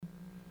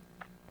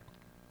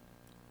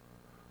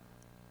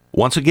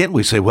Once again,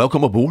 we say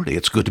welcome aboard.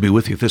 It's good to be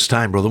with you this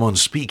time. Brother Munn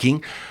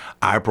speaking.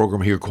 Our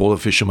program here called A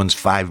Fisherman's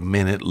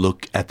 5-Minute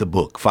Look at the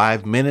Book.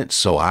 5 minutes,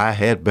 so I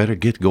had better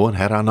get going,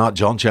 had I not.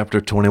 John chapter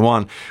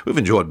 21. We've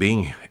enjoyed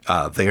being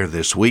there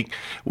this week.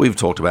 We've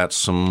talked about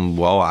some,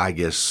 well, I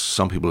guess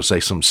some people will say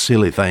some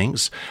silly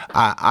things.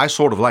 I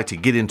sort of like to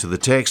get into the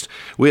text.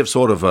 We have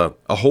sort of a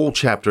whole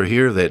chapter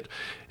here that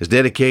is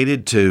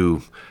dedicated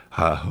to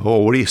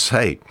what do you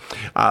say?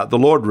 The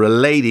Lord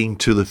relating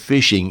to the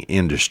fishing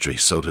industry,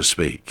 so to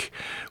speak,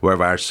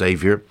 wherever our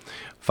Savior,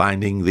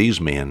 finding these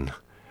men,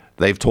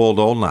 they've toiled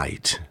all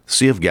night,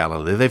 Sea of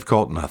Galilee, they've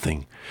caught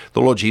nothing.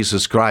 The Lord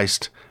Jesus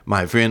Christ,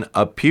 my friend,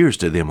 appears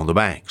to them on the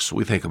banks.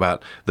 We think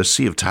about the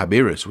Sea of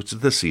Tiberias, which is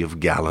the Sea of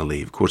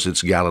Galilee. Of course,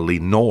 it's Galilee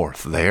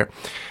north there.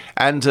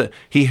 And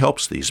he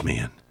helps these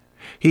men.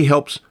 He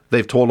helps.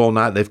 They've toiled all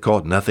night. They've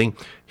caught nothing.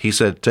 He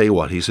said, tell you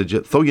what, he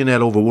said, throw your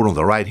net overboard on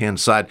the right-hand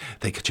side.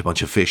 They catch a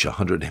bunch of fish,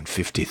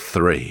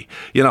 153.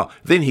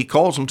 Then he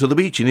calls them to the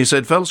beach, and he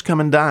said, fellas, come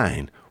and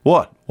dine.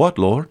 What? What,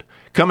 Lord?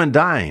 Come and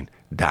dine.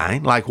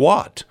 Dine? Like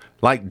what?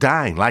 Like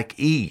dine, like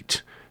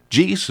eat.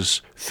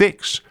 Jesus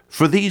fixed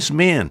for these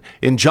men.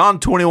 In John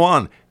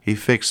 21, he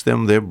fixed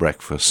them their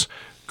breakfast.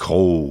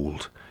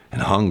 Cold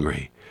and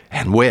hungry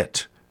and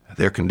wet,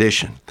 their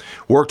condition.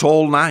 Worked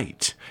all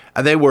night.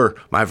 And they were,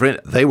 my friend,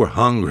 they were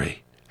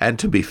hungry. And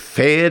to be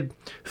fed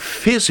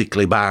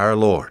physically by our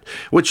Lord,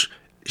 which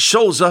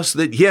shows us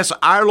that, yes,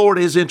 our Lord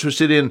is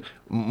interested in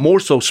more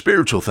so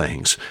spiritual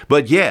things.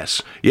 But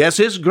yes,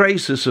 His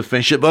grace is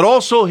sufficient, but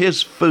also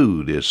His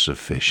food is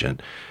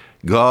sufficient.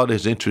 God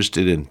is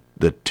interested in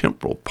the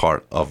temporal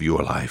part of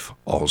your life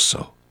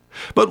also.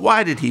 But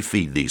why did he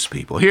feed these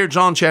people? Here,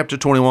 John chapter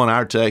 21,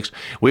 our text,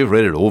 we've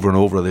read it over and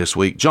over this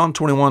week. John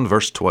 21,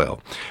 verse 12.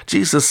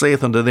 Jesus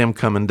saith unto them,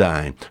 come and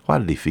dine. Why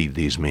did he feed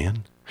these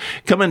men?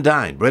 Come and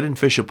dine, bread and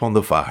fish upon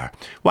the fire.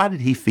 Why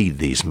did he feed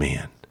these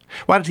men?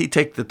 Why did he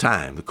take the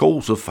time, the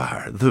coals of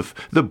fire,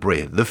 the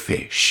bread, the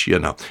fish,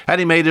 And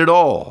he made it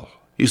all.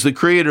 He's the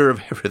creator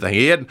of everything.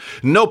 He had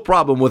no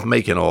problem with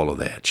making all of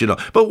that,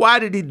 But why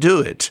did he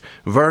do it?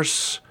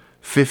 Verse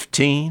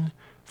 15,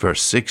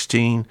 verse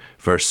 16,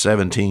 verse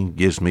 17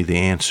 gives me the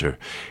answer.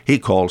 He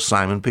called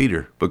Simon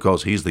Peter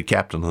because he's the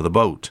captain of the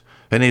boat.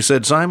 And he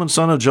said, Simon,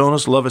 son of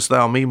Jonas, lovest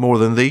thou me more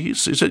than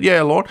these? He said,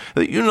 Yea, Lord,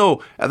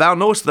 thou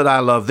knowest that I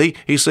love thee.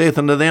 He saith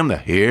unto them, now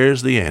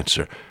here's the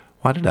answer.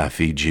 Why did I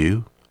feed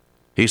you?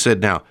 He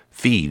said, now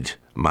feed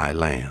my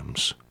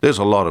lambs. There's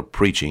a lot of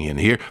preaching in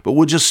here, but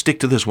we'll just stick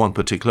to this one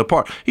particular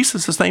part. He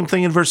says the same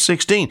thing in verse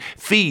 16,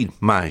 feed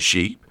my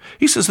sheep.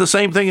 He says the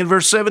same thing in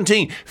verse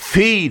 17,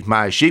 feed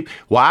my sheep.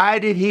 Why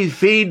did he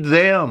feed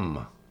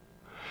them?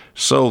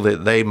 So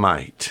that they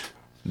might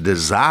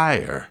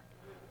desire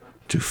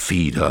to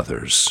feed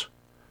others.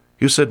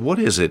 You said, what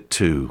is it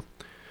to?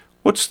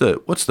 What's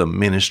the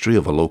ministry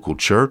of a local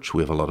church?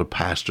 We have a lot of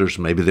pastors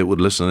maybe that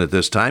would listen at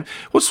this time.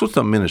 What's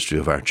the ministry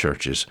of our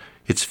churches?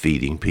 It's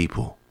feeding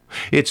people.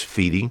 It's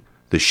feeding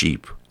the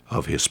sheep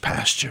of his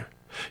pasture.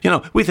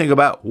 We think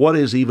about what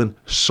is even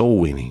soul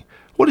winning.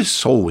 What is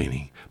soul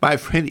winning? My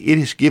friend, it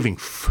is giving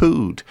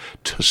food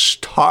to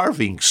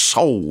starving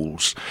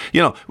souls.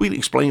 We can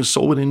explain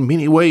soul winning in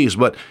many ways,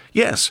 but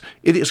yes,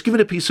 it is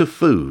giving a piece of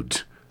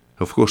food,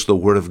 of course, the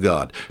Word of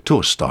God, to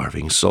a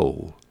starving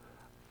soul.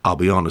 I'll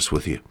be honest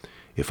with you.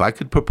 If I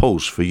could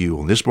propose for you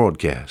on this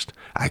broadcast,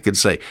 I could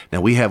say,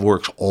 now we have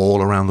works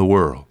all around the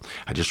world.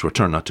 I just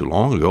returned not too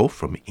long ago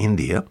from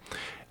India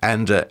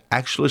and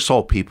actually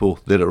saw people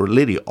that are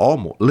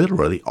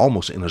literally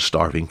almost in a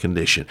starving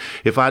condition.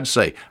 If I'd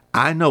say,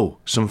 I know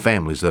some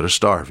families that are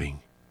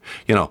starving,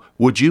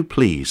 would you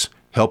please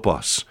help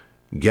us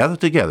gather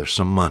together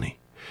some money?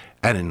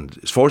 And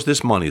as far as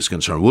this money is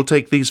concerned, we'll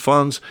take these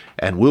funds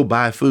and we'll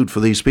buy food for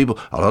these people.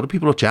 A lot of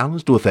people are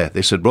challenged with that.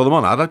 They said, Brother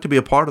Munn, I'd like to be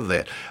a part of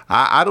that.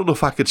 I don't know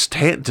if I could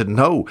stand to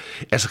know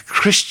as a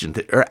Christian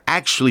that there are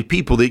actually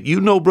people that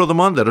Brother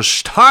Munn, that are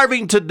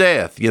starving to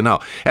death,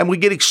 And we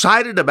get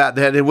excited about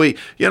that and we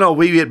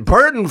get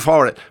burdened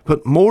for it.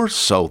 But more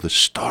so, the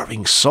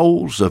starving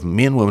souls of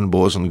men, women,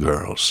 boys, and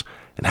girls,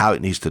 and how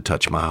it needs to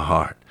touch my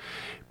heart.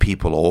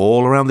 People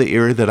all around the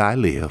area that I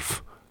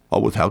live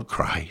are without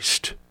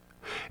Christ.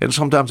 And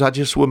sometimes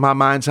with my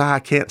mind's eye, I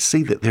can't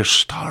see that they're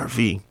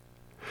starving.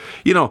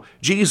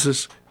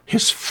 Jesus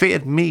has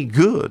fed me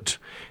good.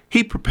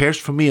 He prepares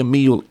for me a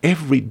meal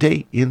every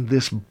day in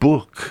this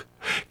book.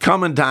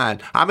 Come and dine.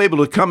 I'm able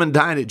to come and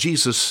dine at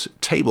Jesus'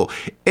 table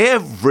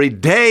every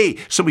day.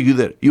 Some of you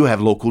that you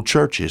have local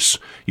churches,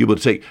 you will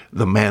take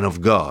the man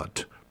of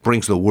God,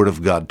 brings the Word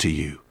of God to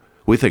you.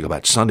 We think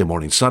about Sunday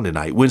morning, Sunday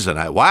night, Wednesday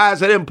night. Why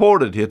is it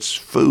important? It's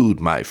food,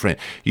 my friend.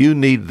 You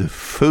need the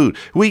food.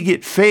 We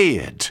get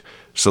fed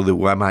so that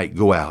I might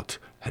go out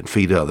and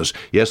feed others.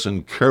 Yes,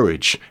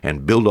 encourage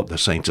and build up the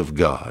saints of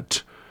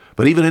God.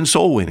 But even in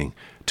soul winning,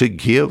 to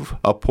give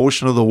a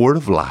portion of the word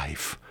of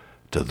life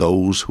to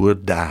those who are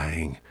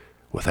dying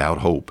without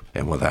hope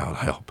and without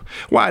help.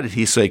 Why did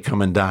he say,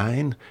 come and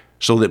dine?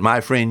 So that,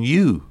 my friend,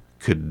 you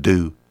could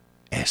do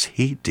as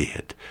he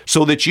did.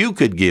 So that you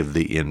could give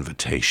the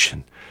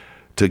invitation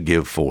to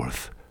give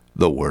forth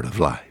the word of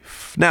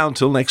life. Now,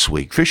 until next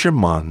week,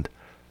 Fishermond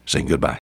saying goodbye.